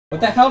What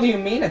the hell do you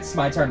mean it's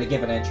my turn to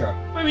give an intro?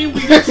 I mean,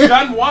 we just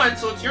done one,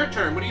 so it's your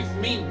turn. What do you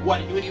mean,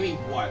 what? What do you mean,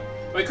 what?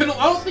 I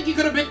don't think you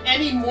could have been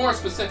any more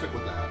specific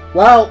with that.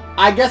 Well,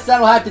 I guess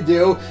that'll have to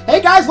do.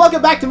 Hey guys,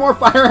 welcome back to more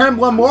Fire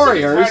Emblem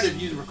Warriors. I'm tired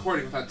of you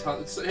recording without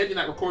hitting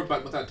that record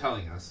button without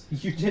telling us.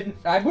 You didn't.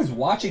 I was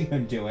watching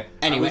him do it.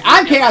 Anyway,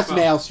 I'm Chaos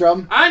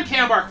Maelstrom. I'm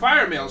Cambark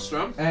Fire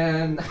Maelstrom.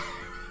 And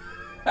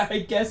I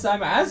guess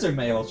I'm Azure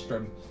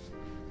Maelstrom.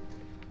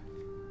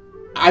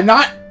 I'm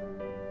not.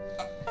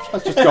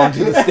 Let's just go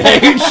into the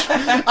stage.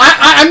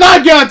 I'm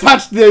not gonna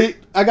touch the.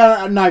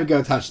 I'm not even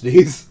gonna touch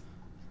these.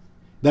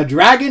 The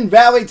Dragon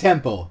Valley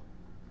Temple.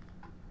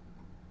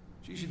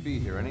 She should be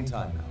here any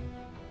time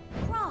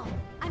now. Crom,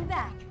 I'm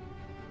back.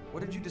 What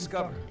did you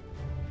discover?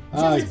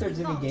 If there's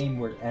any game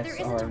where there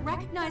isn't a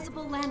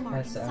recognizable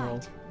landmark in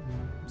sight.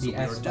 So we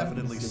are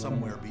definitely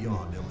somewhere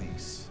beyond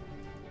Elise.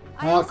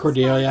 Oh,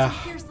 Cordelia.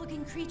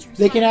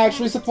 They can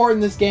actually support in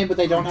this game, but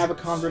they don't have a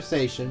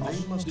conversation.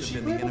 They must have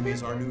been the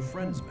enemies our new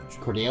friends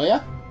mentioned.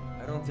 Cordelia?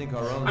 I don't think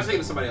our own. I'm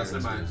thinking of somebody else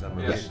in mind.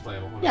 Yeah, she's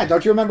playable. Yeah,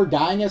 don't you remember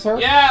dying as her?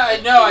 Yeah, I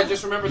know. I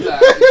just remembered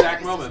that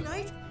exact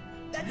moment.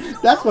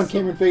 That's when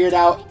Cameron figured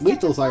out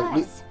lethals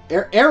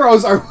are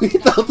arrows are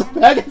lethal to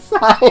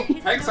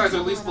Pegasi. Pegasi are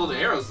lethal to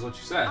arrows, is what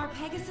you said.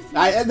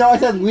 I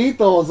said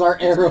lethals are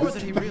arrows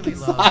to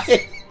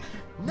Pegasi.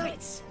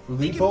 Knights.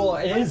 Lethal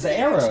is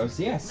arrows.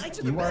 Yes,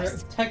 you are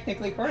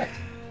technically correct.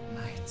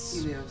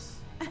 Knights.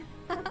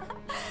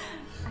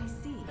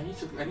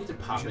 I need to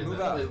pop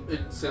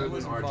in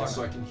Cinnamon Art just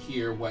so I can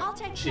hear what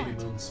Chibi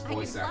Moon's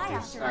voice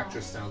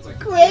actress sounds like.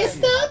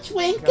 Crystal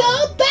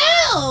Twinkle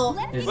Bell!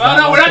 Well,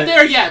 no, we're not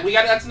there yet.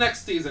 That's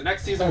next season.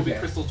 Next season will be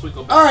Crystal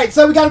Twinkle Bell. Alright,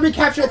 so we gotta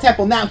recapture the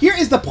temple. Now, here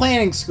is the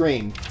planning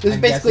screen. This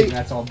is basically...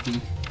 that's all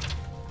deep,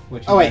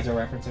 which you guys are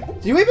referencing.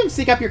 Did you even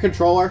sync up your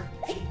controller?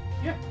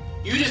 Yeah.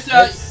 You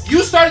just,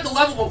 you started the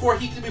level before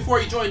he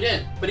joined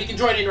in. But he can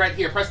join in right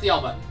here. Press the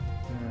L button.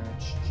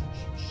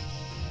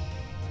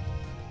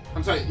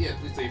 I'm sorry, yeah,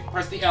 let's see.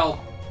 Press the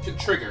L to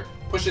trigger.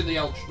 Push in the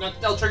L, not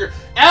L trigger.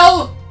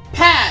 L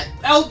pad!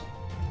 L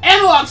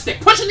analog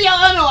stick! Push in the L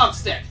analog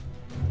stick!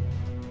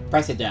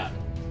 Press it down.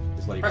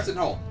 Press it and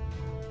hold.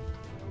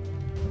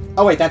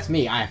 Oh wait, that's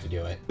me. I have to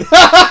do it.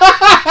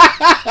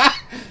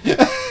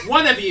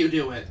 One of you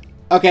do it.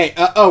 Okay,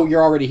 oh,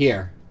 you're already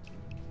here.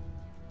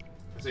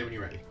 Say when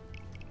you're ready.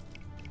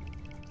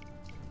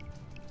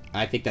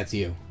 I think that's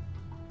you.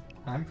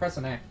 I'm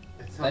pressing A.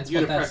 That's you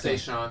to press A,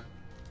 Sean.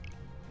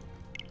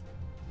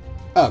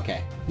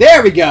 Okay.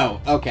 There we go!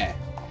 Okay.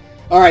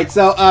 Alright,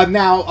 so,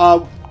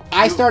 now,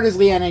 I start as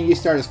Leanna and you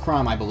start as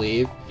Crom, I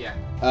believe. Yeah.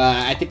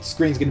 I think the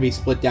screen's gonna be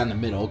split down the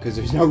middle, because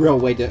there's no real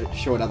way to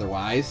show it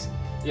otherwise.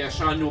 Yeah,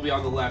 Sean will be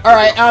on the left.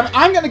 Alright,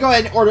 I'm gonna go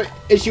ahead and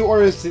issue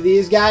orders to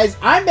these guys.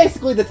 I'm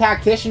basically the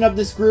tactician of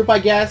this group, I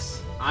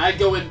guess. I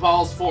go in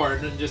balls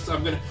forward, and just,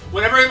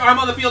 whenever I'm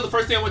on the field, the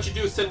first thing I want you to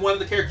do is send one of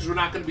the characters we're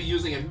not going to be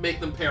using and make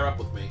them pair up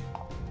with me.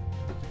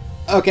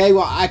 Okay,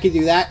 well, I can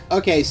do that.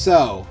 Okay,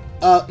 so...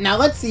 now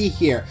let's see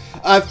here.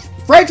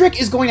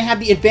 Frederick is going to have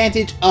the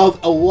advantage of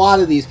a lot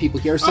of these people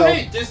here, so... Oh,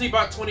 hey, Disney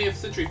bought 20th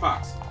Century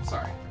Fox.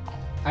 Sorry.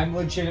 I'm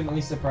legitimately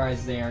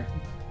surprised they aren't,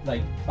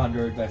 like,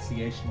 under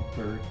investigation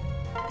for...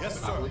 Yes,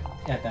 sir.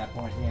 At that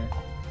point, yeah.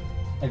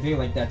 I feel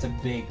like that's a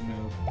big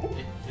move.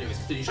 Anyways,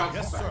 continue, Sean.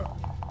 Yes, sir.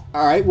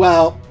 Alright,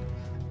 well...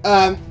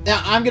 now,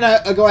 I'm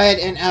gonna go ahead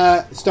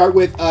and, start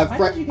with,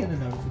 Why did you get a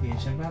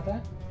notification about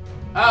that?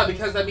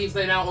 Because that means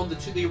they now own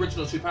the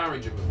original two Power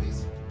Ranger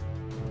movies.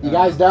 You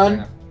guys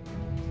done?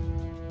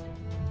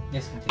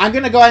 Yes, continue. I'm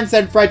gonna go ahead and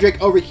send Frederick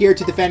over here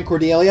to defend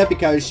Cordelia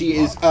because she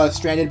is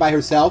stranded by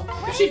herself.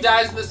 If she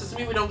dies in this, does it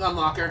mean we don't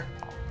unlock her?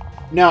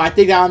 No, I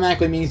think that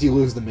automatically means you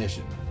lose the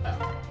mission.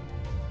 Oh.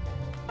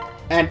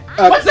 And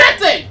what's that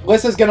thing?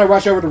 Lissa's gonna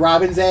rush over to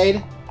Robin's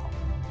aid.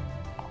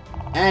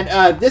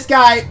 And this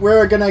guy,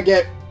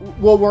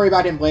 we'll worry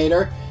about him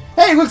later.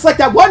 Hey, looks like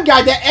that one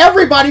guy that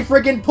everybody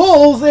freaking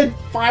pulls in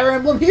Fire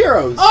Emblem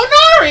Heroes.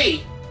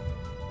 Onari!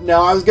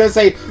 No, I was gonna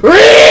say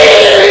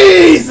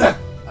Reese! Oh, I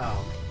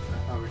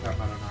thought we were talking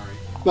about Onari.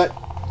 But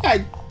yeah,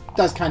 it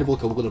does kind of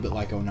look a little bit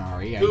like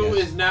Onari. Who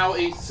is now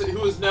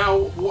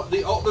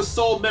the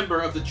sole member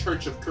of the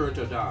Church of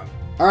Kuruto Dan.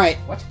 All right.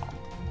 What?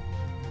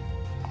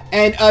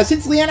 And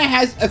since Leanna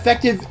has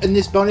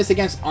effectiveness bonus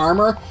against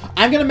armor,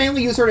 I'm gonna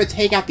mainly use her to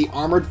take out the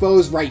armored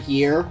foes right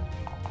here.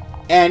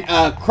 And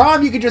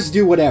Crom, you can just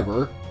do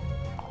whatever.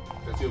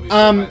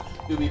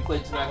 You'll be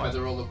played tonight by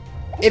the role of.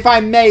 If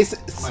I may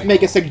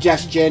make a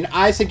suggestion,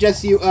 I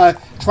suggest you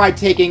try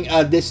taking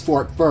this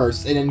fort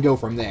first and then go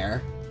from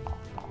there.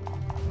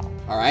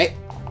 Alright.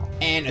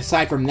 And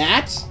aside from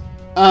that,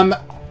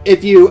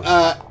 if you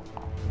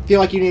feel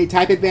like you need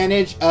type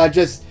advantage,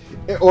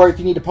 or if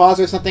you need to pause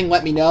or something,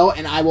 let me know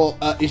and I will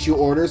issue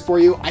orders for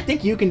you. I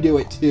think you can do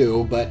it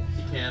too, but...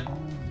 You can.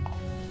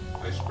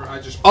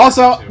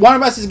 Also, one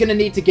of us is going to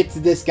need to get to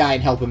this guy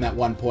and help him at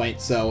one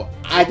point, so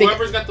I think...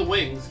 Whoever's got the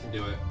wings can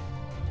do it.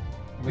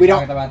 We don't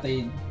talking about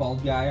the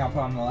bald guy up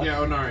on the left? Yeah,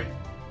 Onari.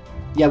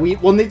 Yeah,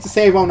 we'll need to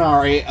save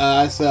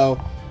Onari, so...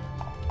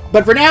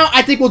 But for now,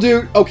 I think we'll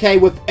do okay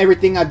with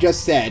everything I've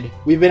just said.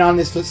 We've been on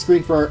this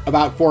screen for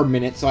about 4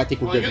 minutes, so I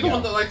think we're Well, good you're to the go.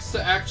 one that likes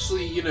to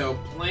actually, you know,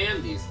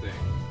 plan these things.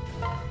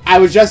 I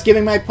was just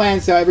giving my plan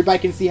so everybody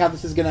can see how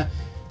this is gonna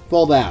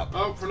fold out.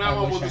 Oh, from now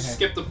on, we'll just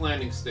skip the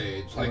planning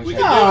stage. Like, we wish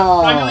can do it.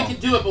 I- I mean, we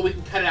can do it, but we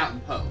can cut it out in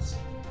post.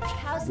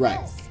 How's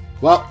Right. this?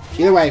 Well,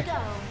 either way, Let's go.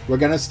 we're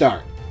gonna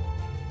start.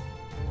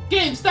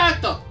 Game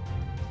started!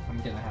 I'm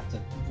gonna have to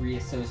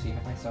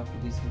reassociate myself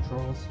with these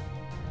controls.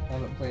 I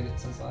haven't played it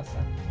since last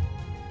time.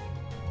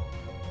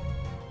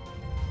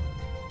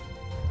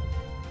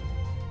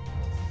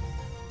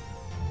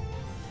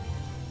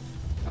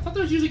 I thought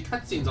there was usually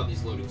cutscenes on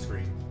these loading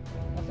screens.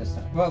 Not this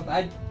time. Well,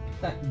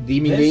 Do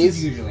you mean this these?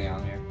 is usually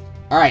on there.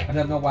 Alright. I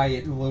don't know why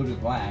it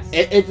loaded last.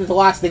 It's the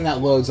last thing that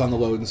loads on the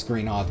loading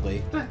screen,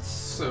 oddly. That's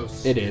so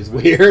stupid. It is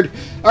weird.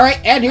 Alright,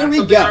 and here That's we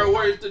something our go.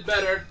 Warriors did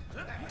better.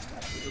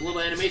 There's a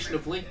little animation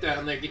of Link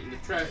down there getting the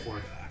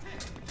Triforce.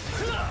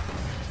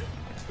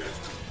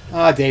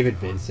 Ah, David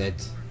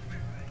Vincent.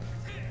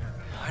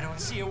 I don't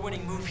see a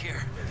winning move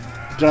here.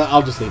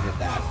 I'll just leave it at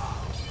that.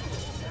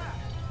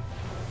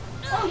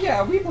 Oh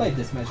yeah, we played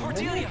this mission. didn't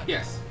we? Cordelia!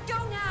 Yes. Go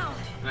now.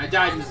 And I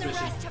died in All this the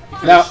mission. rest have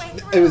found No, their way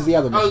it was through. the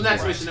other mission. Oh, the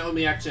next for it. mission that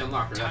only actually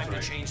unlocked her. Time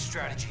That's to right. change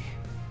strategy.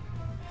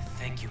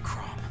 Thank you,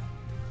 Crom.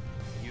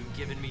 You've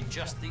given me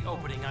just the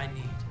opening I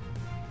need.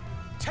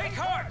 Take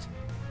heart!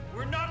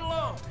 We're not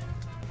alone.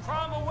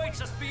 Crom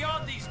awaits us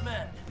beyond these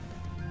men.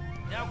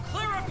 Now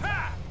clear a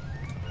path!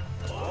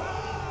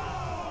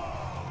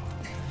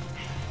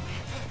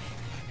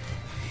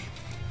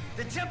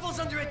 The temple's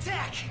under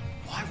attack!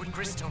 Why would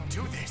Gristone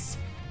do this?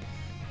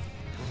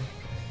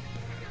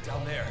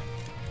 Down there.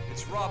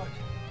 It's Robin.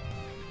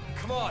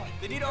 Come on,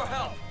 they need our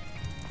help.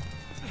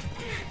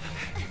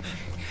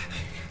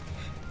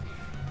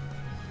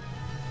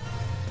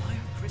 Why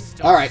are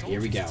Gristone's All right,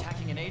 here we soldiers go.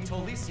 attacking an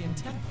Aetolician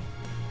temple?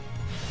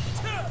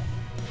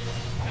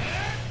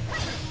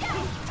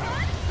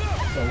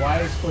 So Y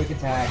is quick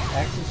attack,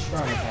 X is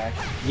strong attack,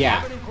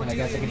 Yeah. and I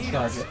guess I can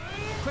charge it.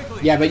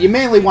 Yeah, but you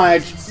mainly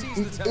want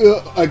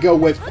to go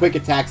with quick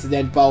attacks and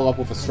then follow up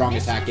with a strong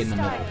attack in the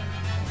middle.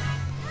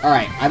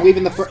 Alright, I'm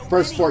leaving the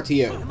first fort to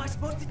you. Am I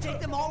supposed to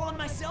take them all on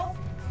myself?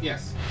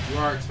 Yes, you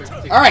are expected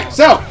to take Alright, the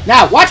so,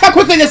 now, watch how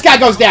quickly this guy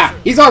goes down!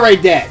 He's already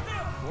dead!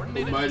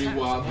 The mighty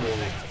Wobble.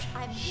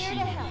 I'm here to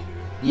help.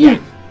 Yeah.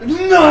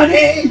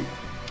 NANI?!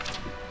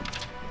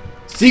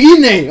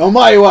 Shigine,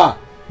 omae wa,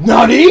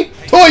 NANI?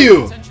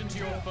 Toyu! Attention to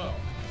your foe.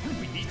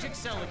 We need to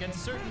excel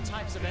against certain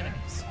types of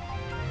enemies.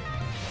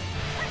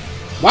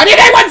 Why did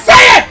anyone say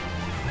it?!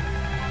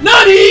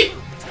 Nutty!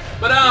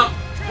 But,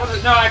 what was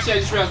it? No, actually, I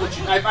just realized what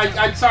you...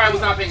 I'm sorry, I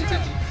was not paying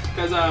attention.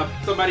 Because,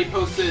 somebody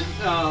posted,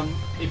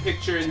 a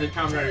picture in the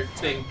commentary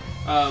thing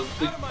of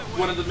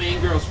one of the main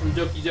girls from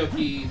Doki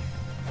Doki...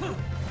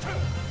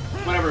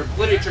 whatever,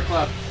 Literature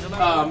Club,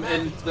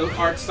 and the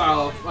art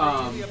style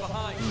of,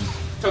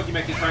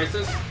 Tokimeki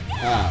Crisis. So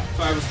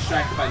I was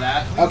distracted by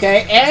that.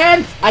 Okay,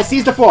 and I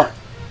seized the fort.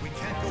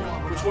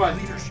 Which one?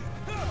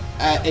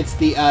 It's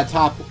the,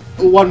 top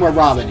one where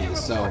Robin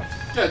is, so...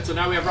 Good, so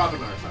now we have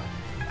Robin on our side.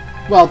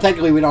 Well,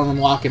 technically we don't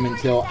unlock him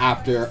until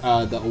after,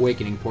 the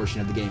awakening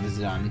portion of the game is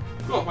done.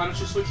 Cool, why don't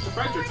you switch to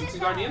Frederick since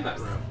he's already in that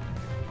room?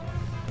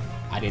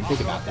 I didn't think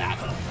about that.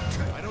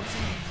 I don't see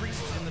any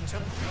priests in the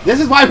temple. This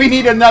is why we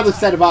need another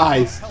set of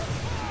eyes.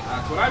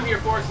 That's what I'm here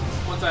for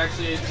since once I've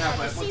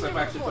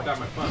actually put down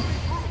my phone.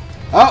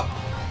 Oh!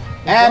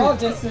 Draw And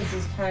distance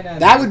is kind of...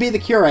 that would be the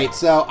curate,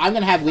 so I'm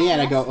gonna have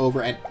Leanna go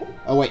over and...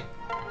 Oh, wait.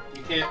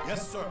 You can't...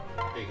 Yes, sir.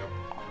 There you go.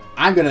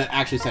 I'm gonna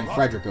actually send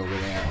Frederick over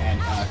there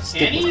and,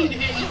 stick Annie, with you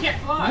him.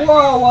 can't fly!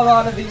 Whoa, a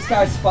lot of these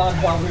guys spawned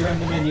while we were in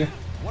the menu.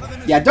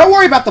 Yeah, don't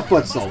worry about the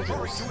foot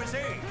soldiers.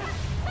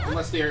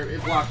 Unless they're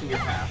blocking your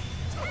path.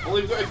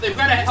 Only if they've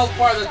got a health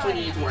bar, that's when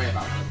you need to worry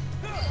about them.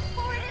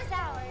 Fort is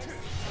ours.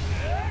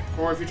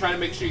 Or if you're trying to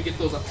make sure you get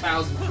those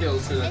 1,000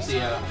 kills so that the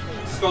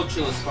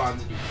Skulltula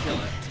spawns and you can kill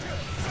it.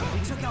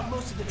 We took out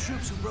most of the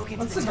troops who broke into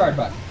What's the guard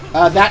button?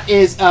 That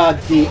is, L...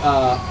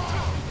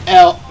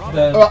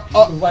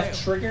 The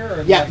left trigger?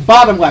 Or yeah, left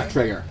bottom left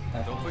trigger.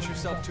 Don't push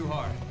yourself too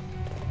hard.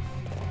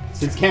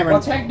 Since Cameron...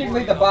 Well,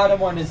 technically the bottom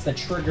one is the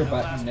trigger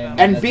button,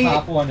 And the B-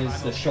 top one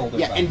is the shoulder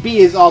Yeah, button. and B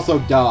is also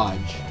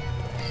dodge.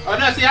 Oh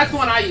no, see that's the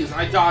one I use.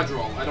 I dodge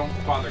roll. I don't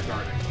bother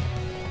guarding.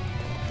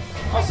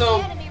 Also,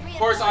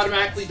 Horse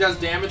automatically does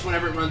damage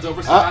whenever it runs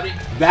over somebody.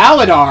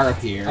 Validar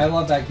appeared. I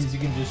love that because you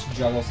can just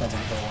juggle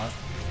someone for a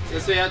while.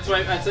 So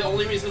that's the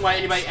only reason why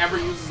anybody ever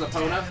uses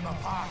Epona.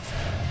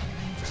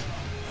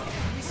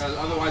 Because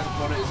otherwise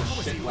Epona is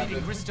a shit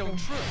weapon. Gristone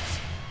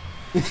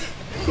troops.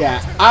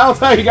 Yeah, I'll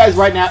tell you guys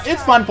right now,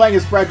 it's fun playing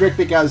as Frederick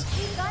because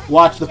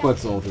watch the foot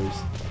soldiers.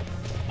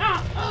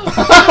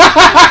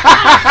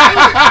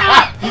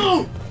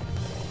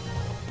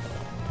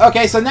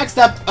 Okay, so next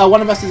up,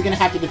 one of us is gonna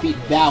have to defeat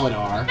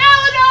Validar.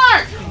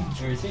 Validar!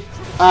 Where is he?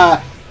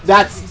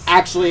 That's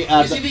actually,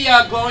 You see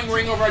the glowing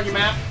ring over on your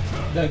map?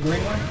 The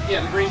green one?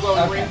 Yeah, the green glowing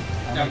Okay. ring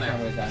down there.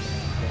 There.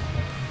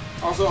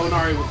 Also,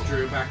 Onari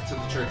withdrew back to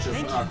the Church of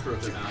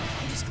Kuroto now.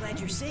 I'm just glad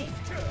you're safe.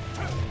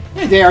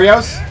 Hey,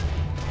 Darius.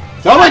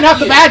 Totally not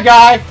the bad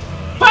guy.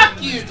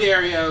 Fuck you,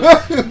 Darius.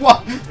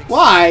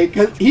 Why?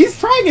 Because he's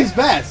trying his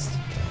best.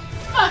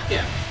 Fuck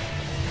him.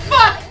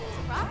 Fuck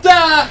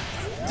the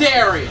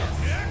Darius.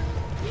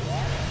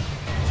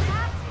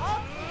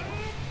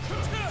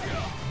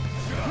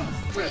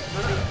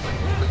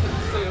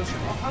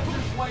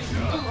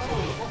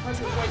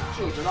 White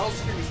children all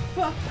screaming,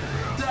 fuck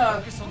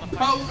the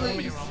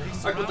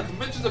police! Like with the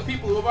conventions of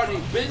people who have already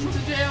been to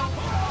jail,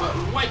 but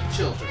white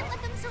children.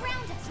 Let them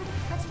surround us.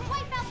 Let's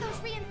wipe out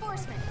those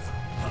reinforcements.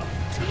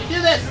 You can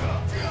do this!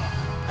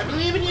 I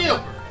believe in you!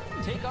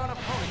 Take on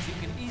opponents you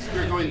can easily.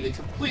 You're going in the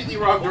completely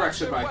wrong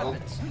direction, Michael.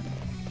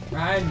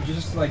 I'm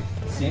just like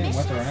seeing what's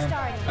Mission around.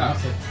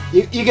 started.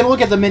 Oh. You can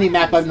look at the mini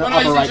map on the Oh, no,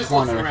 upper he's right just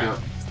corner. looking If you,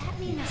 around.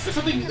 Does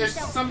that mean There's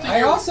something I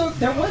you're- also,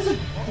 there was a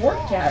fort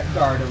cat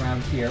guard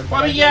around here.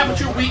 Well, I mean, yeah, but don't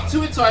you're know weak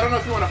to it, so I don't know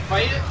if you want to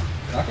fight it.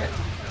 what- Okay.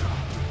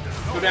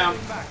 Go down.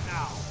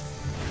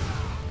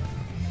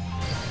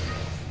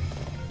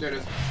 There it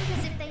is.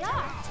 Because if they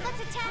are, let's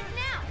attack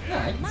now. No,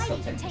 I can Might still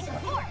even take take this a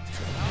out. fort.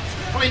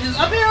 Oh, wait, does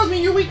up arrows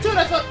mean you're weak to it?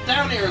 I thought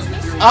down arrows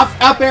meant you're weak.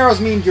 up arrows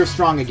means you're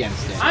strong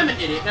against it. I'm an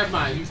idiot. Never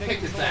mind. You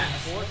kicked his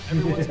ass.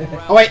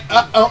 Oh wait,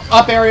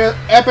 up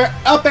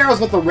arrows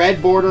with the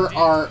red border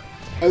are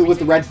with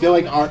the red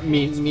filling are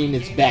mean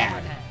it's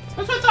bad.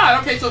 That's what I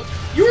thought. Okay, so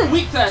you were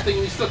weak to that thing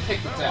and you still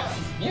kicked its ass.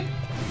 Yep.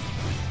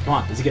 Come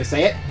on, is he gonna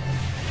say it?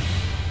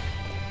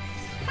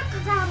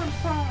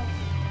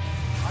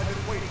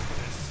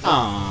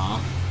 Aww.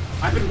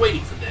 I've been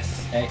waiting for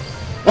this. Hey.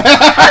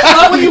 I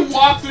love when you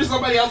walk through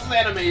somebody else's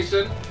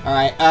animation. All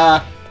right.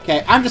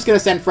 Okay. I'm just gonna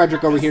send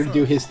Frederick over here to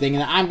do his thing,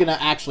 and I'm gonna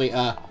actually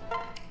let's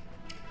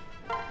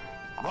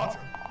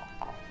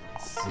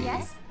see.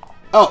 Yes?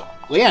 Oh,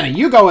 Leanna,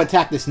 you go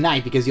attack this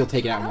knight because you'll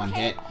take it out in one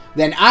hit.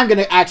 Then I'm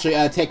gonna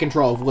actually take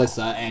control of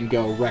Lissa and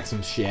go wreck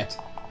some shit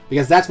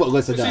because that's what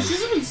Lissa See, does.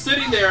 she's been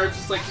sitting there,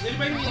 just like, did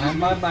anybody need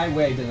I'm on my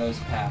way to those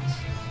paths.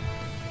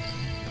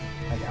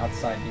 Like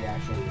outside the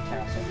actual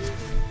castle.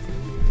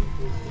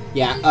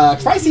 Yeah.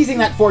 Try seizing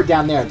that fort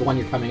down there, the one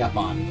you're coming up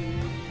on.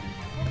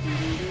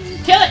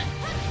 Kill it!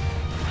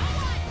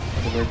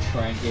 The word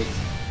shrine gates.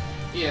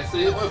 Yeah, so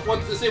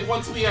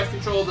once we have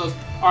control of those,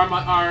 our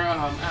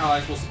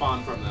allies will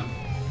spawn from them.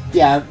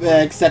 Yeah,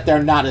 except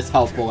they're not as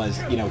helpful as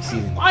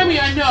seizing. I mean,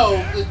 I know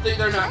that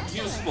they're not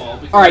useful.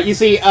 Because All right, you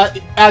see,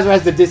 Azra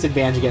has the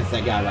disadvantage against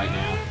that guy right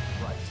now.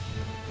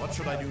 What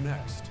should I do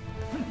next?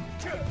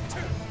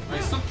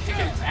 he's still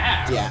kicking its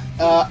ass.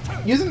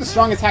 Yeah. Using the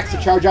strong attacks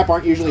to charge up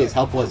aren't usually as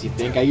helpful as you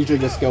think. I usually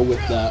just go with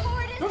the.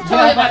 Don't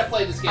tell me how to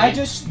play this game.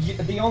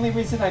 The only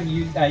reason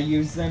I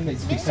use them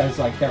is because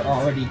like they're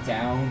already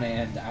down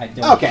and I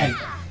don't. Okay.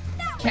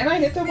 Can I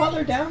hit them while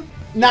they're down?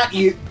 Not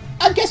you.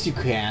 I guess you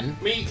can.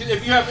 I mean,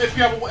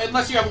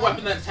 unless you have a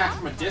weapon that attacks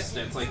from a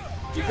distance, like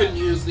you couldn't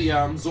use the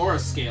Zora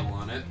scale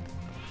on it.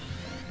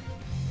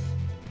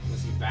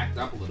 Unless you backed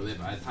up a little bit.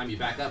 By the time you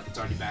back up, it's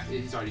already back.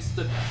 He's already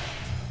stood back.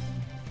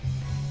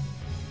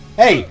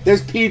 Hey,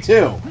 there's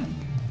P2.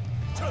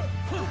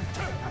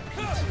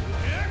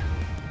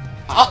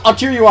 I'll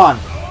cheer you on.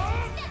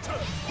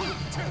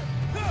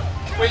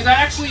 Wait, is that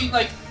actually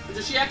like?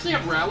 Does she actually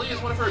have rally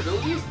as one of her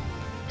abilities?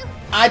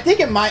 I think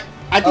it might.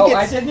 I think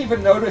I it's. didn't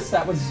even notice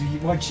that was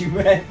what you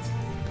meant.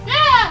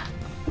 Yeah.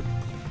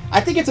 I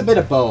think it's a bit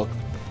of both.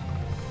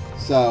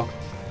 So.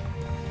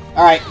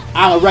 All right,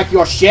 I'm gonna wreck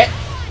your shit.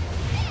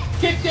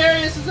 Kick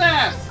Darius's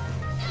ass.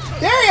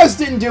 Darius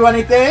didn't do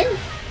anything.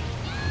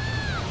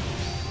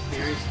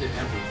 Darius did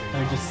everything.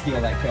 Let me just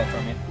steal that credit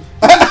from you.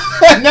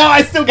 No,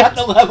 I still got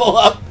the level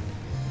up.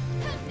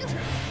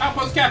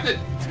 Outpost captain.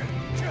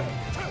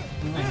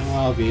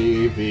 Oh,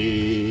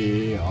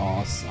 VV,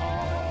 awesome.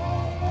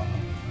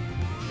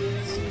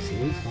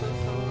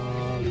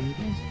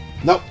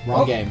 Nope,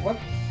 wrong game. What?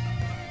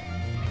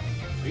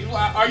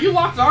 Are you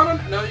locked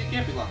on? No, you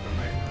can't be locked on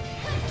right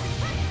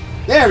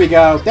now. There we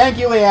go. Thank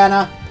you,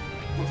 Leanna.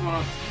 What's going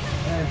on?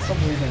 Some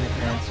weird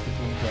interference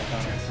between Greg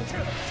and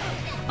system.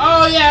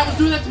 Oh yeah, it was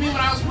doing that to me when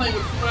I was playing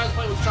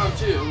with Sean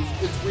too.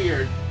 It's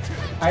weird.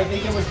 I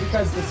think it was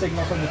because the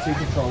signal from the two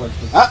controllers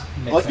was Well,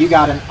 mixing. you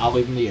got him. I'll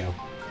leave him to you.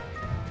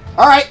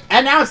 Alright,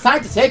 and now it's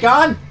time to take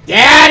on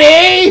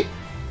Daddy!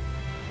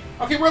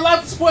 Okay, we're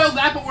allowed to spoil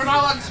that, but we're not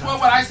allowed to spoil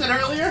what I said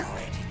earlier.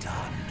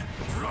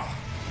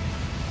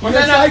 Was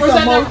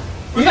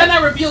that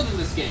not revealed in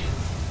this game?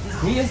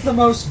 He is the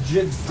most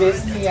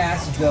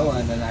Disney-ass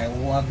villain, and I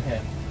love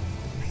him.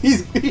 He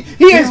is He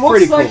pretty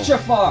looks cool. like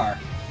Jafar.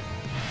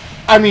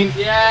 I mean,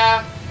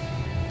 Yeah.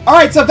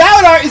 alright, so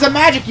InValidar is a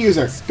magic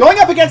user. Going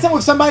up against him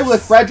with somebody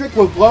with Frederick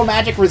with low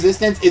magic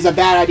resistance is a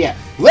bad idea.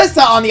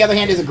 Lissa, on the other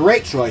hand, is a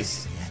great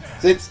choice.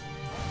 Since...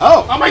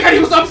 Oh my god, he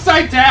was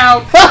upside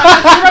down! You're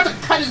about to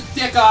cut his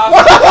dick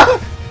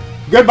off!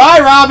 Goodbye,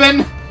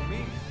 Robin!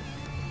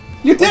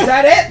 You did Is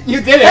that it? You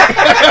did it!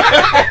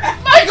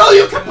 Michael,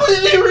 you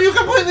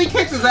completely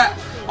kicked his ass!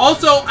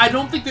 Also, I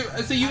don't think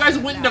so you guys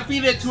went and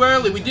defeated it too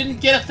early. We didn't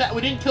kill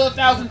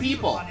 1,000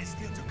 people.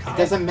 It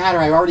doesn't matter,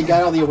 I already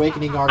got all the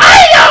awakening armor.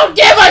 I don't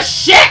give a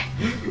shit!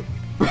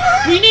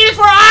 We need it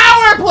for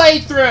our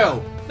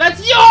playthrough!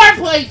 That's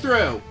your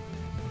playthrough!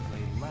 When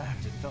he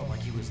laughed, it felt like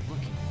he was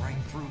looking right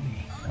through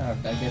me. I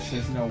guess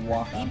there's no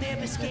walk He may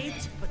have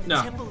escaped, but the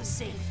No. temple is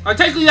safe.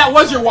 Technically, that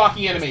was your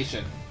walking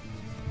animation.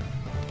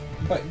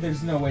 But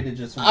there's no way to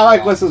just. I like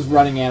walk. Lissa's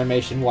running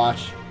animation.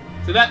 Watch.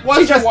 So that was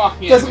She your just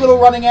walking does a animation. little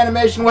running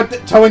animation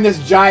with towing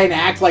this giant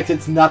axe like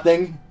it's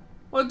nothing.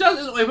 Well, it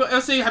doesn't.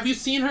 Let's say, have you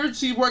seen her?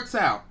 She works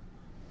out.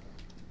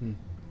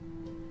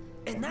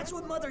 And that's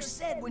what Mother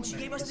said when she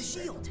gave us the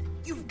shield.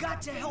 You've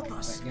got to help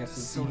us. I guess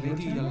it's So your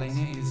Lady turn.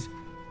 Elena is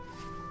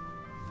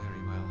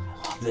very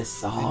well.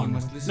 This Then you song.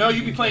 must listen No, to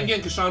you'd be me playing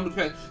again carefully.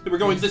 because Sean. We're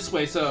going this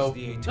way, so.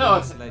 The No,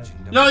 Aeternius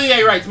legend of no, the yeah,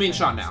 you're right. It's Seven me and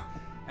Sean now.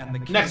 and the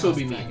Next will Chaos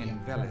be me.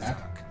 Dragon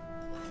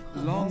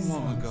Velizark.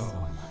 Long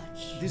ago,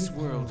 this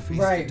world faced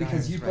Right, a dire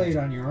because you threat. played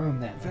on your own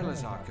then.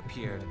 Velizark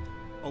appeared,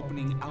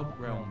 opening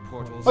outrealm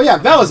portals. Oh yeah,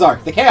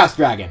 Velizark, the Chaos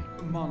Dragon.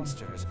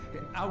 Monsters,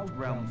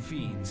 outrealm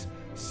fiends,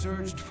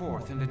 surged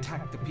forth and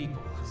attacked the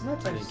people. Isn't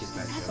that the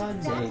That's Sunday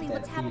exactly that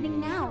what's happening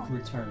the now.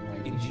 return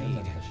lady shows Indeed.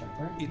 up the shop,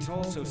 right? It's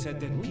also said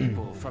that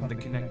people from the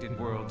connected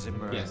worlds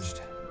emerged.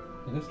 Yes.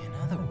 It is? In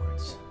other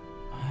words,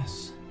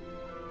 us.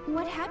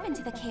 What happened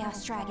to the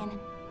Chaos Dragon?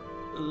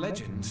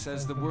 Legend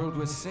says the world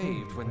was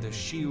saved when the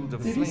shield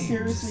of Did he flames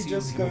seriously sealed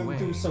just him go away.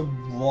 through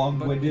some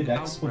long-winded But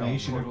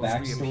explanation of outrealm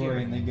portals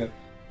backstory and then go?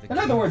 The In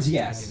other words, Chaos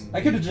yes. Dragon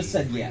I could have may just be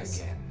said free yes.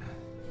 again.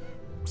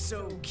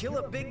 So, kill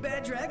a big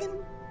bad dragon?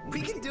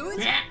 We can do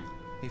it?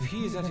 If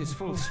he is at his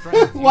full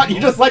strength, What? You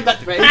just like that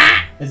face?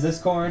 Is this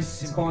Corn?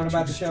 Is Corn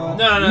about to show up?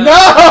 No, no,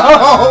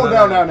 no.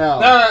 No! No! No!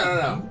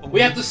 No. We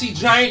have to see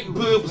giant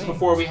boobs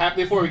before we get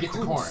to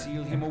could corn.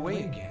 seal him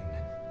away again.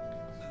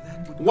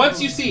 That would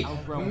Once you close see the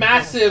outrealm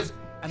massive, portals,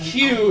 and the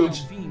huge,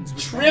 outrealm fiends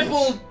would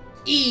triple vanish.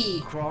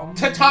 E Crom,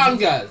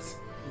 Tatangas,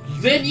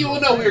 then you will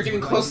know we are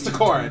getting close to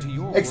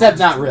corn. Except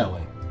not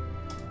really.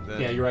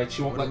 Yeah, you're right.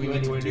 She won't let you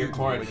anywhere near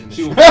corn.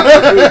 She will put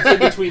her boobs in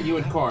between you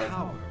and corn.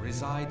 Power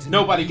resides in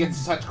Nobody the gets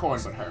to touch beings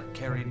corn but her.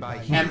 carried by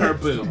And her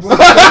humans. boobs.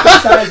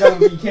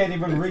 Besides, you can't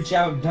even reach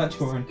out and touch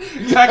Corn.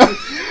 Exactly.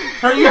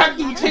 Her, you have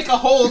to take a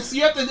hole. So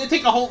you have to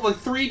take a hole like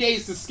 3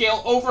 days to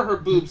scale over her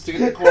boobs to get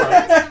the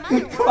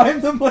corn. Climb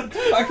them like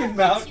fucking You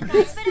mountains.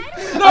 guys,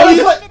 but I don't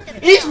No, know.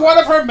 each one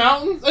of her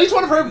mountains, each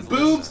one of her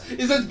boobs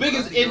is as big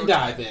as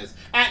InDive is.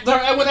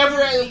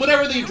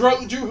 Whenever they drew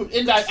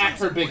InDive at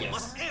her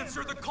biggest.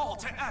 Answer the call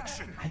to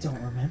action. I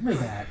don't remember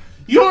that.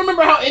 You don't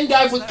remember how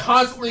InDive was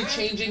constantly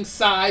changing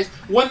size?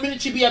 1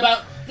 minute she'd be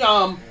about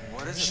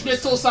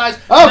Schnitzel size.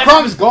 Oh, next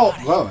Crom's gold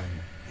glowing.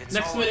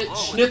 Next minute,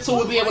 Schnitzel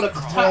would be able to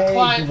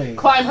Vaguely.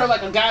 climb her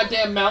like a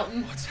goddamn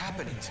mountain. What's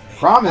happening to me?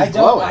 Crom is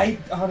glowing. I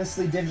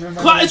honestly didn't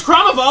remember. Is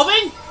Crom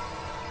evolving?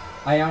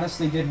 I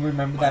honestly didn't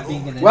remember that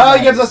being an. Well,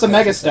 he gives us a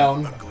Mega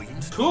Stone.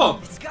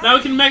 Cool. Now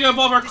we can Mega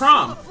Evolve our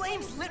Crom. The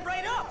flames lit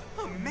right up.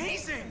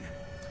 Amazing.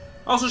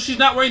 Also, she's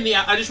not wearing the.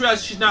 I just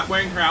realized she's not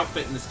wearing her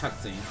outfit in this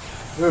cutscene.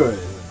 Who is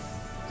it?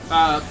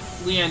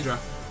 Leandra.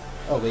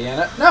 Oh,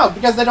 Leanna. No,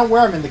 because they don't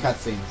wear them in the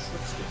cutscenes.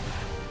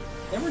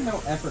 There were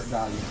no effort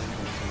values in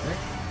this,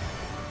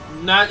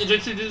 right? Not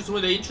introduced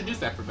when they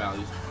introduced effort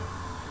values.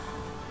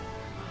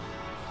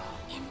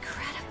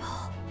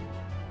 Incredible.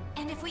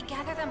 And if we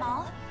gather them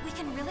all, we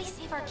can really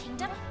save our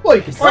kingdom? Well,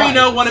 you can Or try. you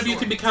know, one of you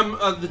can become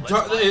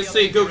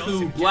say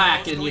Goku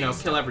Black and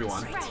kill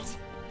everyone. Right.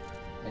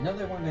 I know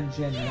they weren't in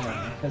Gen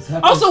 1 because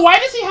Also, why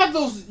does he have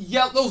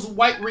those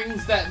white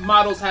rings that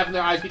models have in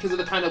their eyes because of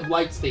the kind of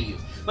lights they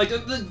use? Like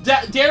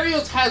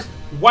Darius has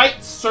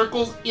white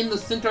circles in the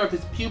center of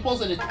his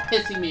pupils, and it's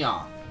pissing me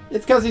off.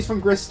 It's because he's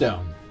from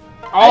Gristone.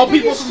 All I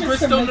think people it's from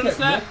just to Gristone make notice it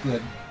that, look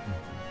good.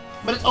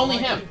 but it's only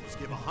him.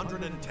 Give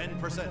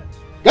 110%.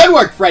 Good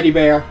work, Freddy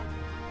Bear.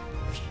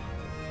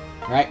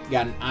 Right,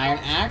 got an iron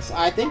axe.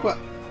 I think what?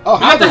 Oh,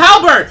 Got the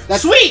halberd. halberd.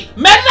 That's- Sweet.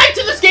 Meta Knight's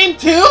in this game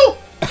too.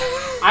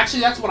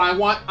 Actually, that's what I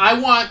want. I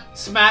want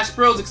Smash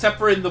Bros. Except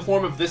for in the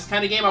form of this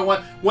kind of game. I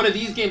want one of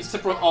these games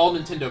except for all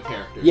Nintendo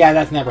characters. Yeah,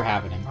 that's never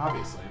happening.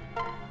 Obviously.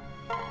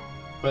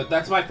 But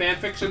that's my fan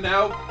fiction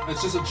now.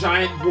 It's just a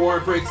giant war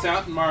breaks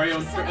out, and Mario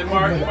and I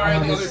Mario would the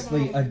other.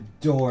 honestly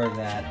adore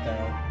that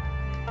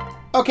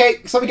though.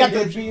 Okay, so we got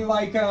It'd the. be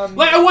like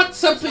Like I want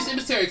Subspace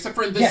Emissary, except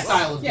for in this yes,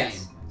 style of yes.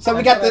 game. So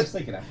we That's got what I was the.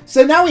 thinking of.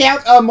 So now we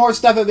have more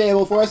stuff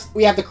available for us.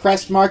 We have the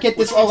Crest Market.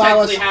 This Which will we allow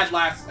us. technically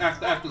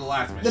had after the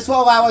last mission. This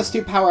will allow us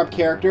to power up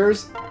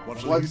characters.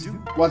 What will Once, you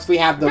do? once we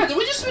have Man, the. did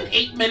we just spend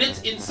 8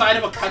 minutes inside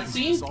of a It's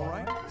cutscene? all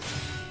right.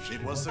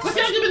 It was Look, I've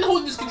been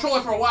holding this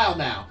controller for a while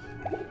now.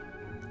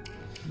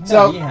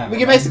 So No, you haven't. we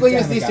can basically You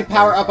use haven't these to got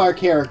power very up far. our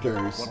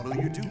characters. What will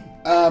you do?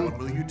 Um, What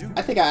will you do?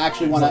 I think I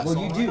actually want What to.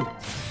 will you do?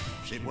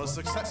 It was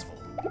successful.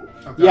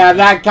 Yeah,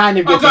 that kind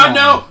of Oh gets. god,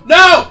 annoying.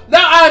 no!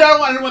 I don't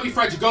want to be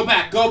friends. Go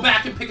back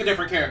and pick a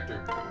different character.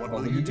 What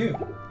What will you do?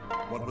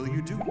 What will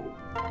you do?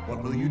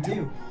 What will you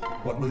do?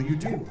 What will you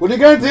do? What are you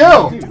gonna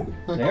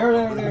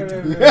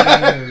do?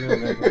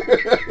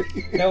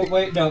 No,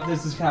 wait, no,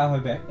 this is Kyle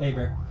Aber.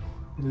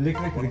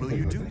 What will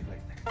you do?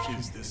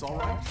 Is this all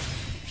right?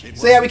 It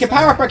So yeah, we can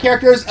power up our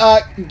characters,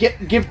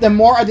 give them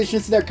more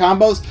additions to their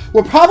combos.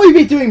 We'll probably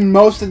be doing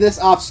most of this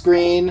off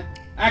screen.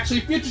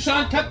 Actually, Future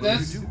Sean, cut What will you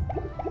this. do?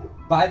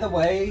 By the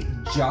way,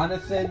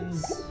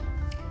 Jonathan's...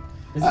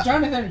 Is it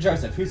Jonathan or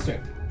Joseph? Who's who?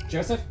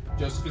 Joseph?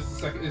 Joseph is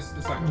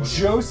the second one.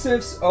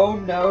 Joseph's oh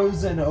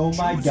no's and oh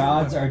my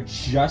gods are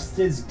just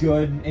as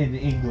good in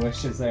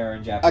English as they are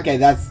in Japanese. Okay,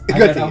 that's good.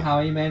 I don't know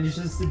how he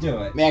manages to do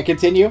it. May I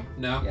continue?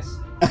 No. Yes.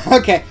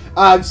 Okay.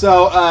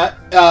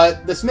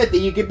 The smithy,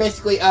 you can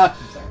basically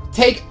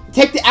take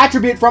the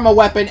attribute from a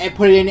weapon and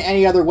put it in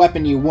any other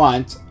weapon you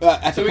want.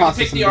 At So the we cost can of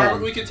take some the armor.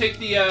 gold. We can take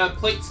the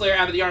plate slayer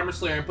out of the armor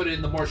slayer and put it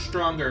in the more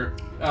stronger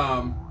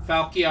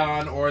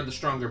Falchion or the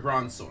stronger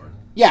bronze sword.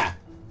 Yeah.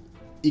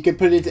 You can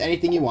put it into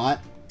anything you want.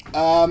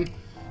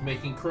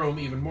 Making Chrome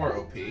even more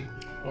OP.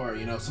 Or,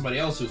 you know, somebody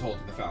else who's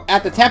holding the Falchion.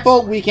 At the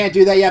temple, we can't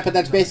do that yet, but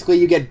that's basically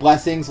you get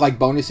blessings like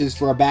bonuses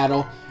for a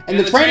battle. And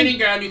the training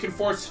ground, you can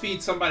force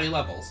feed somebody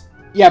levels.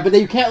 Yeah, but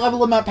then you can't level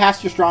them up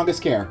past your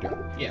strongest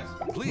character. Yes,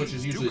 Please which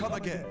is usually. do come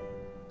again.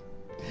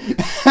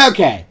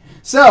 Okay,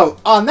 so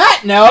on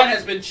that note, That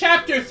has been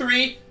Chapter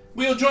 3.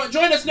 We'll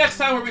join us next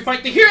time where we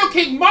fight the Hero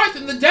King Marth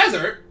in the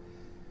desert.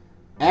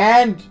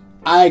 and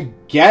I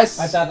guess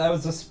I thought that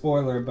was a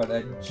spoiler, but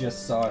I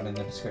just saw it in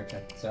the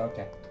description, so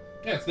okay.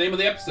 Yeah, it's the name of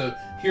the episode,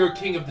 Hero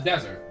King of the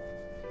Desert.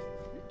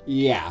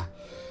 yeah.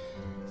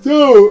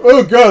 So,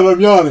 oh god, I'm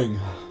yawning.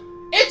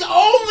 It's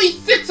only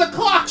 6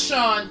 o'clock,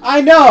 Sean! I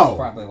It's know.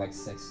 probably like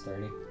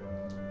 6:30.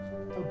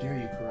 How dare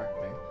you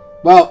correct me?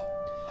 Well,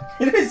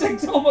 It is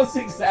almost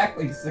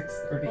exactly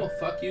 6:30. Well,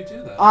 fuck you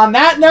too, then. on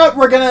that note,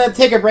 we're gonna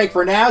take a break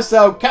for now.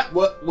 So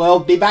we'll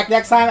be back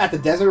next time at the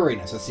Desert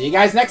Arena. So see you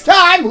guys next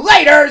time.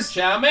 Laters.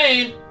 Chow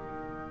mein!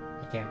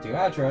 I can't do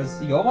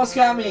outros. You almost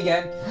got me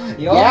again.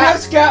 You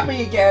almost got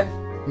me again.